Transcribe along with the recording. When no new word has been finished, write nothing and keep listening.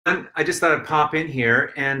I just thought I'd pop in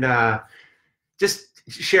here and just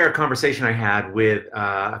share a conversation I had with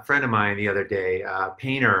a friend of mine the other day, a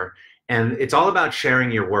painter, and it's all about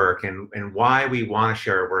sharing your work and why we want to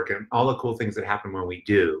share our work and all the cool things that happen when we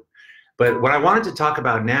do. But what I wanted to talk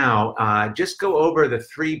about now, just go over the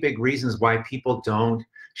three big reasons why people don't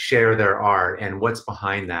share their art and what's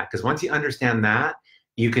behind that. Because once you understand that,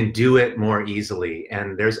 you can do it more easily.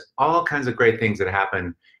 And there's all kinds of great things that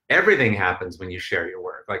happen. Everything happens when you share your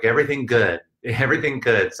work, like everything good, everything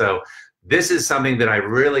good. So this is something that I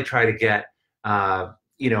really try to get,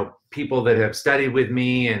 people that have studied with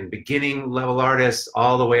me and beginning level artists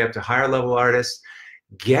all the way up to higher level artists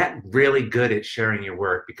get really good at sharing your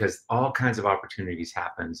work because all kinds of opportunities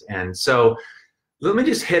happens. And so let me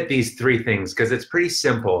just hit these three things because it's pretty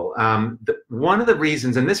simple. One of the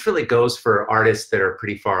reasons, and this really goes for artists that are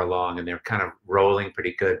pretty far along and they're kind of rolling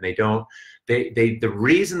pretty good, and the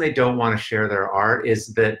reason they don't want to share their art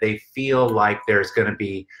is that they feel like there's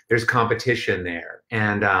competition there.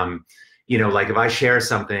 And, like if I share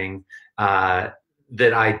something,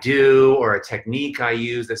 that I do or a technique I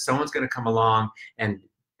use, that someone's going to come along and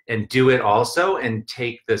do it also and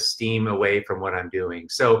take the steam away from what I'm doing.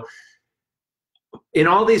 So in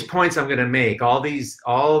all these points I'm going to make, all these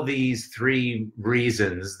three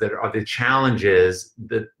reasons that are the challenges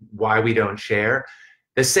that why we don't share,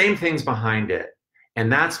 the same thing's behind it. And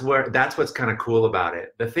that's what's kind of cool about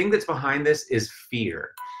it. The thing that's behind this is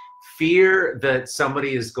fear. Fear that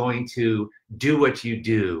somebody is going to do what you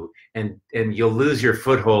do and you'll lose your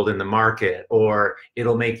foothold in the market, or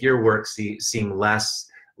it'll make your work seem less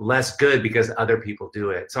good because other people do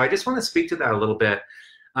it. So I just want to speak to that a little bit,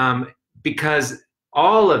 because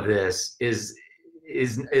all of this is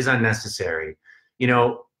unnecessary.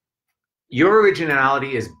 Your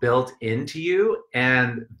originality is built into you,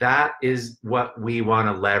 and that is what we want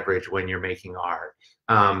to leverage when you're making art.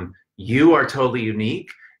 You are totally unique.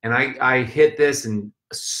 And I hit this in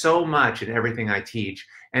so much in everything I teach.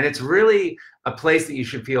 And it's really a place that you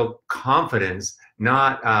should feel confidence,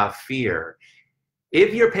 not fear.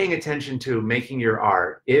 If you're paying attention to making your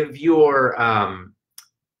art, if you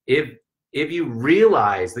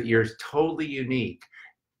realize that you're totally unique,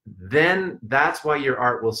 then that's why your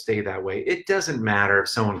art will stay that way. It doesn't matter if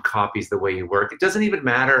someone copies the way you work. It doesn't even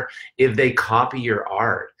matter if they copy your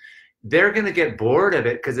art. They're going to get bored of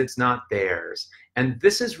it because it's not theirs. And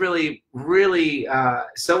this is really, really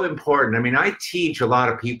so important. I mean, I teach a lot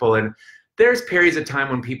of people, and there's periods of time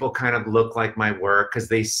when people kind of look like my work because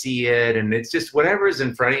they see it, and it's just whatever is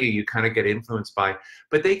in front of you, you kind of get influenced by,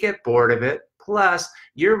 but they get bored of it. Plus,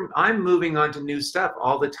 I'm moving on to new stuff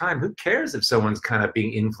all the time. Who cares if someone's kind of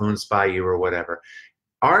being influenced by you or whatever?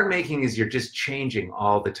 Art making is you're just changing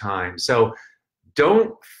all the time. So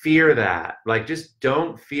don't fear that. Like, just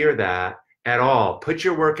don't fear that at all. Put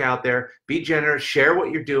your work out there, be generous, share what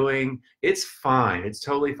you're doing. It's fine. It's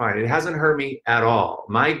totally fine. It hasn't hurt me at all.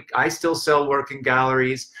 I still sell work in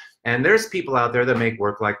galleries, and there's people out there that make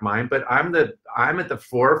work like mine, but I'm at the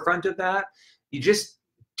forefront of that. You just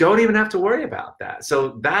don't even have to worry about that.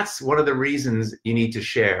 So that's one of the reasons you need to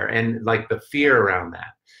share, and like the fear around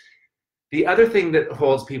that. The other thing that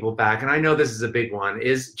holds people back, and I know this is a big one,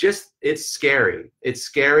 is just it's scary. It's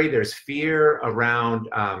scary. There's fear around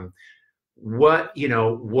what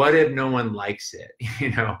if no one likes it?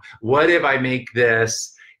 What if I make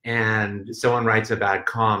this and someone writes a bad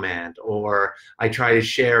comment, or I try to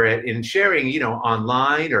share it in sharing,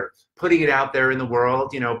 online, or putting it out there in the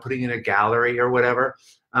world, putting in a gallery or whatever.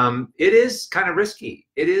 It is kind of risky.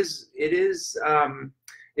 It's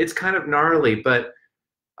kind of gnarly, but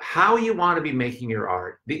how you want to be making your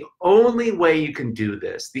art, the only way you can do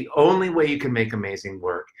this, the only way you can make amazing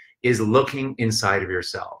work is looking inside of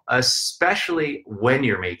yourself, especially when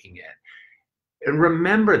you're making it. And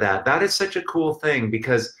remember that is such a cool thing,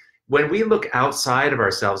 because when we look outside of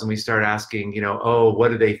ourselves and we start asking, oh, what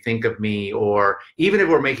do they think of me? Or even if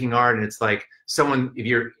we're making art and it's like if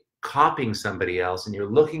you're copying somebody else and you're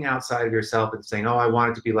looking outside of yourself and saying, oh, I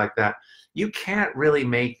want it to be like that, you can't really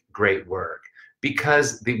make great work.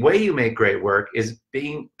 Because the way you make great work is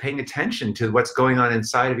paying attention to what's going on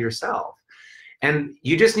inside of yourself. And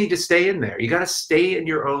you just need to stay in there. You got to stay in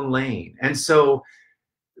your own lane. And so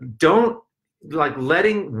don't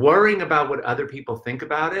worrying about what other people think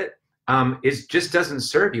about it just doesn't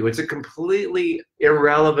serve you. It's a completely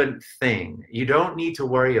irrelevant thing. You don't need to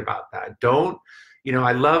worry about that.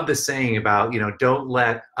 I love the saying about, don't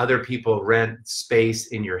let other people rent space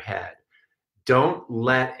in your head. Don't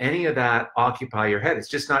let any of that occupy your head. It's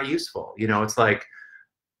just not useful. It's like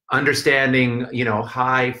understanding,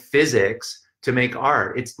 high physics to make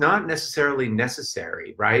art. It's not necessarily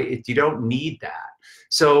necessary, right? You don't need that.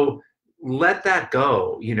 So let that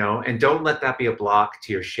go, you know, and don't let that be a block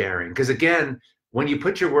to your sharing. Because again, when you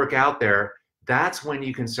put your work out there, that's when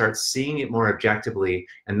you can start seeing it more objectively.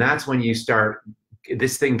 And that's when you start,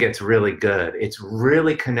 this thing gets really good. It's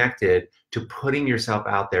really connected to putting yourself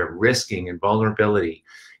out there, risking and vulnerability.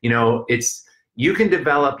 You know, you can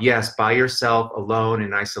develop, yes, by yourself, alone,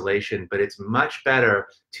 in isolation, but it's much better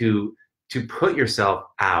to put yourself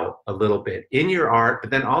out a little bit in your art, but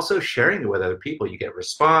then also sharing it with other people. You get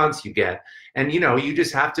response, and you know, you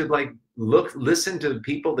just have to like listen to the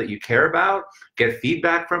people that you care about, get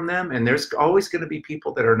feedback from them, and there's always going to be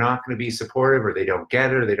people that are not going to be supportive, or they don't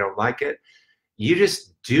get it, or they don't like it. You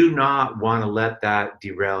just do not want to let that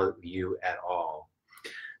derail you at all.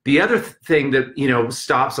 The other thing that, you know,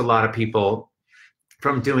 stops a lot of people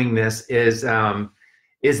from doing this is that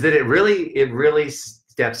it really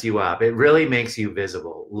steps you up. It really makes you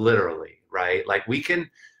visible, literally, right? Like we can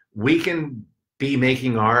be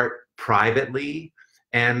making art privately,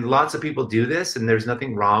 and lots of people do this, and there's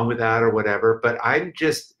nothing wrong with that or whatever. But I'm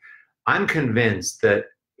convinced that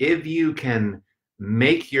if you can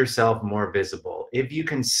make yourself more visible, if you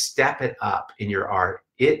can step it up in your art,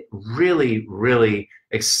 it really, really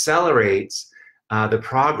accelerates the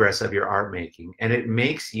progress of your art making, and it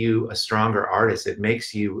makes you a stronger artist. It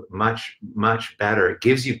makes you much, much better. It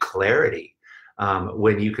gives you clarity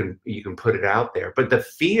when you can put it out there. But the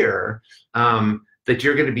fear that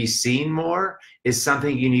you're going to be seen more is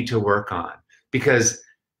something you need to work on, because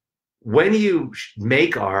when you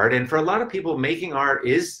make art, and for a lot of people, making art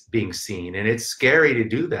is being seen, and it's scary to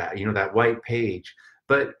do that, you know, that white page.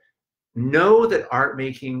 But know that art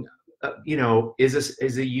making, you know, is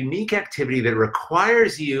a unique activity that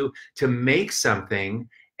requires you to make something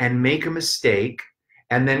and make a mistake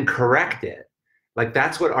and then correct it. Like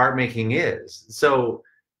that's what art making is. So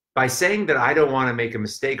by saying that I don't want to make a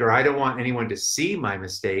mistake, or I don't want anyone to see my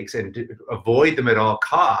mistakes and to avoid them at all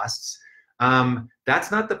costs,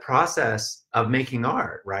 that's not the process of making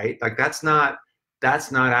art, right? Like that's not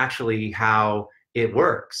actually how it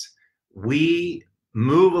works. We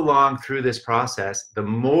move along through this process. The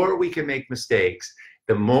more we can make mistakes,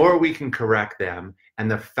 the more we can correct them, and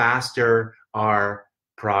the faster our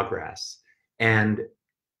progress. And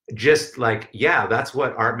just like, yeah, that's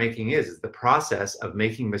what art making is the process of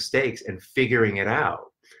making mistakes and figuring it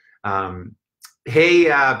out. Hey,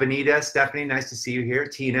 Benita, Stephanie, nice to see you here.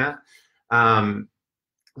 Tina,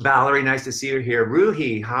 Valerie, nice to see you here.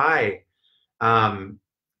 Ruhi, hi.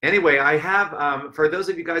 Anyway, I have, for those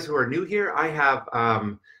of you guys who are new here, I have,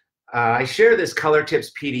 I share this Color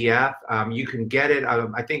Tips PDF. You can get it.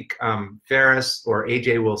 I think Ferris or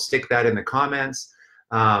AJ will stick that in the comments.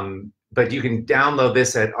 But you can download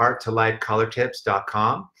this at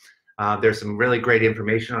arttolifecolortips.com. There's some really great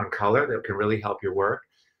information on color that can really help your work.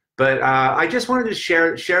 But I just wanted to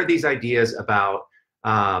share these ideas about,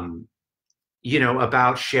 you know,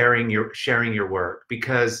 about sharing your work,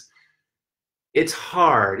 because it's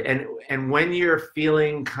hard, and when you're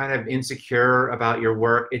feeling kind of insecure about your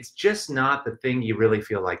work, it's just not the thing you really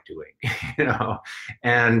feel like doing, you know.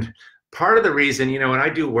 And part of the reason, you know, when I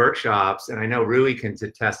do workshops, and I know Rui can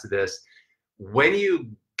attest to this, when you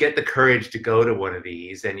get the courage to go to one of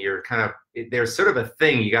these, and you're kind of, there's sort of a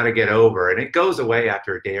thing you got to get over, and it goes away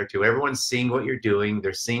after a day or two. Everyone's seeing what you're doing.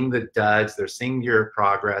 They're seeing the duds. They're seeing your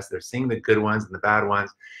progress. They're seeing the good ones and the bad ones.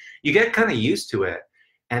 You get kind of used to it.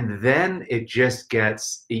 And then it just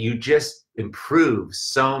gets, you just improve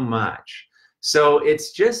so much. So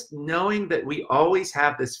it's just knowing that we always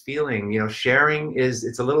have this feeling, you know, sharing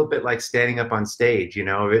it's a little bit like standing up on stage, you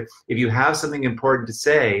know. If you have something important to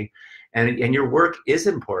say, and your work is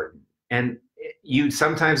important, and you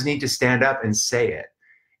sometimes need to stand up and say it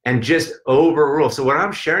and just overrule. So what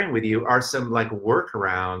I'm sharing with you are some like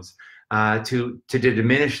workarounds to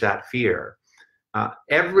diminish that fear.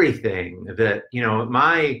 Everything that, you know,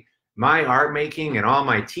 my art making and all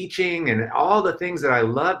my teaching and all the things that I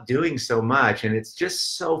love doing so much, and it's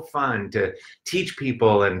just so fun to teach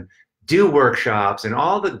people and do workshops, and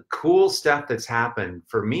all the cool stuff that's happened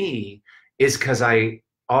for me is because I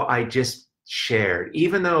just shared,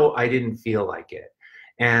 even though I didn't feel like it.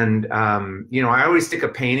 And you know, I always stick a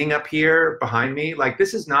painting up here behind me, like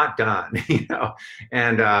this is not done, you know.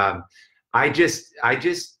 And I just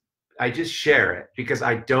share it because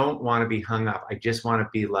I don't want to be hung up. I just want to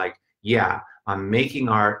be like, yeah, I'm making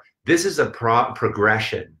art. This is a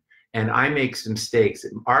progression, and I make some mistakes.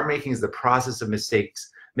 Art making is the process of mistakes,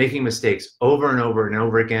 making mistakes over and over and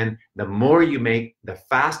over again. The more you make, the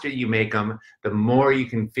faster you make them, the more you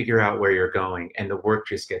can figure out where you're going, and the work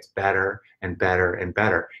just gets better and better and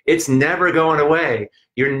better. It's never going away.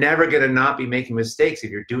 You're never going to not be making mistakes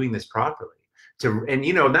if you're doing this properly. And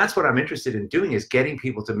you know, that's what I'm interested in doing, is getting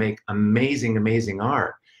people to make amazing, amazing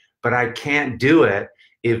art. But I can't do it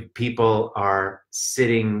if people are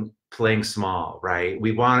sitting playing small, right?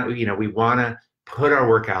 We want, you know, we want to put our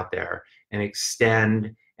work out there and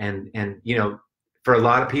extend, and you know, for a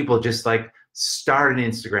lot of people, just like start an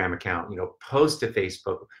Instagram account, you know, post to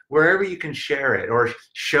Facebook, wherever you can share it, or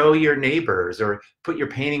show your neighbors, or put your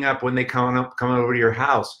painting up when they come over to your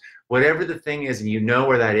house. Whatever the thing is, and you know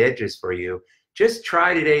where that edge is for you, just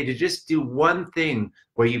try today to just do one thing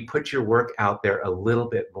where you put your work out there a little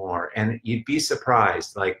bit more, and you'd be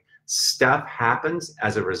surprised. Like, stuff happens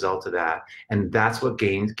as a result of that, and that's what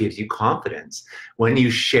gives you confidence. When you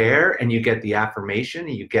share and you get the affirmation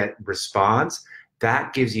and you get response,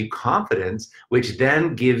 that gives you confidence, which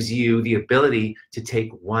then gives you the ability to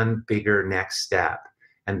take one bigger next step.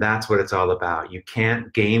 And that's what it's all about. You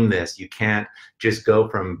can't game this. You can't just go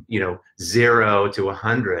from, you know, 0 to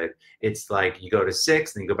 100. It's like you go to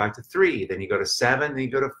 6, then you go back to 3, then you go to 7, then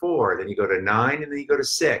you go to 4, then you go to 9, and then you go to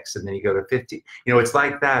 6, and then you go to 50. You know, it's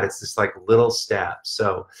like that. It's just like little steps.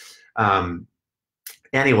 So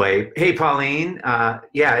anyway, hey, Pauline,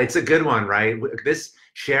 yeah, it's a good one, right? This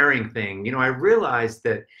sharing thing, you know, I realized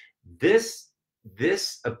that this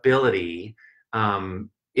ability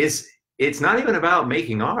it's not even about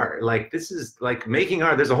making art. Like, this is like making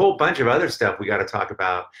art. There's a whole bunch of other stuff we got to talk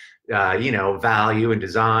about, you know, value and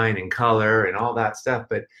design and color and all that stuff.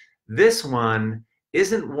 But this one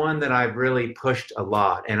isn't one that I've really pushed a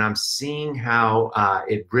lot. And I'm seeing how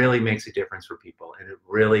it really makes a difference for people, and it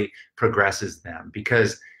really progresses them,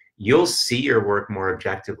 because you'll see your work more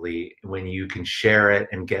objectively when you can share it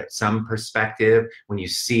and get some perspective, when you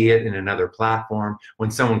see it in another platform,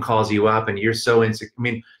 when someone calls you up and you're so insecure. I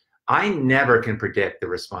mean, I never can predict the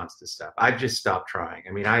response to stuff. I've just stopped trying.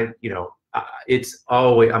 I mean, you know,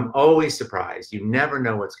 I'm always surprised. You never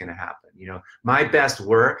know what's going to happen. You know, my best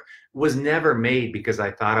work was never made because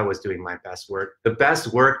I thought I was doing my best work. The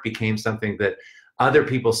best work became something that other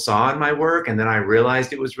people saw in my work, and then I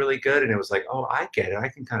realized it was really good, and it was like, oh, I get it. I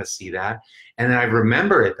can kind of see that. And then I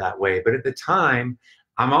remember it that way. But at the time,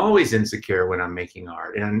 I'm always insecure when I'm making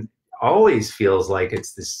art, and always feels like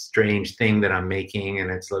it's this strange thing that I'm making, and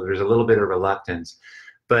there's a little bit of reluctance.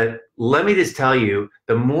 But let me just tell you,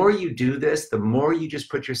 the more you do this, the more you just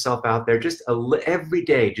put yourself out there, just every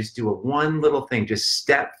day, just do one little thing, just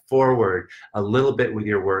step forward a little bit with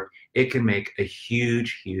your work. It can make a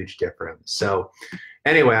huge, huge difference. So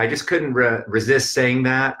anyway, I just couldn't resist saying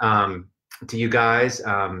that to you guys.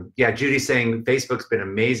 Yeah, Judy's saying Facebook's been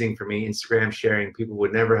amazing for me. Instagram sharing, people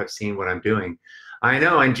would never have seen what I'm doing. I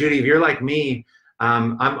know, and Judy, if you're like me,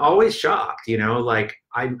 I'm always shocked, you know, like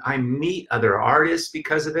I meet other artists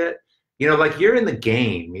because of it. You know, like, you're in the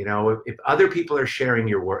game, you know, if other people are sharing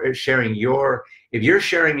your work, if you're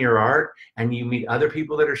sharing your art and you meet other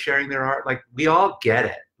people that are sharing their art, like, we all get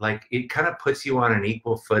it. Like, it kind of puts you on an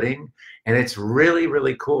equal footing, and it's really,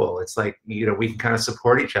 really cool. It's like, you know, we can kind of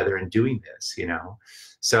support each other in doing this, you know,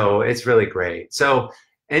 so it's really great. So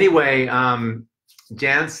anyway,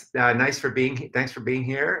 Jance, thanks for being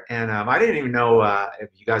here. And I didn't even know if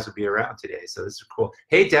you guys would be around today, so this is cool.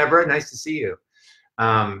 Hey, Deborah, nice to see you.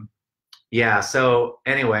 Yeah, so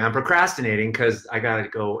anyway, I'm procrastinating because I got to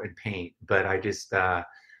go and paint, but I just,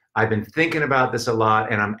 I've been thinking about this a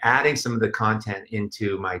lot, and I'm adding some of the content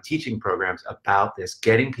into my teaching programs about this,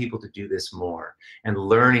 getting people to do this more and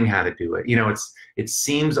learning how to do it. You know, it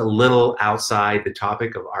seems a little outside the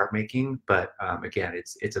topic of art making, but again,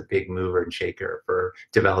 it's a big mover and shaker for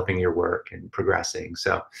developing your work and progressing.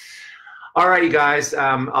 So, all right, you guys,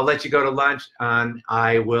 I'll let you go to lunch, and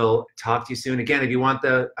I will talk to you soon. Again, if you want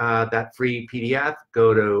that free PDF,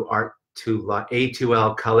 go to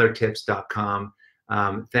a2lcolortips.com.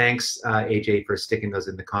 Thanks, AJ, for sticking those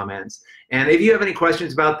in the comments. And if you have any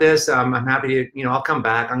questions about this, I'm happy to, you know, I'll come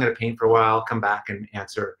back. I'm going to paint for a while. I'll come back and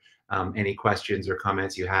answer any questions or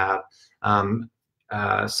comments you have.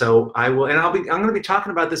 So I will, and I'm going to be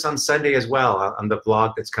talking about this on Sunday as well on the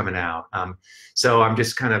vlog that's coming out. So I'm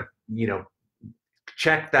just kind of, you know,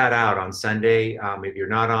 check that out on Sunday. If you're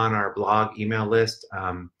not on our blog email list,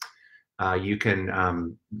 you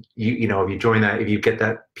can, you know, if you join that, if you get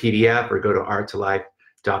that PDF or go to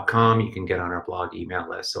art2life.com, you can get on our blog email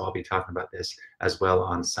list. So I'll be talking about this as well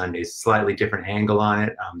on Sundays. Slightly different angle on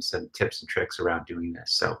it, some tips and tricks around doing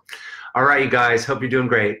this. So, all right, you guys, hope you're doing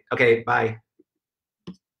great. Okay, bye.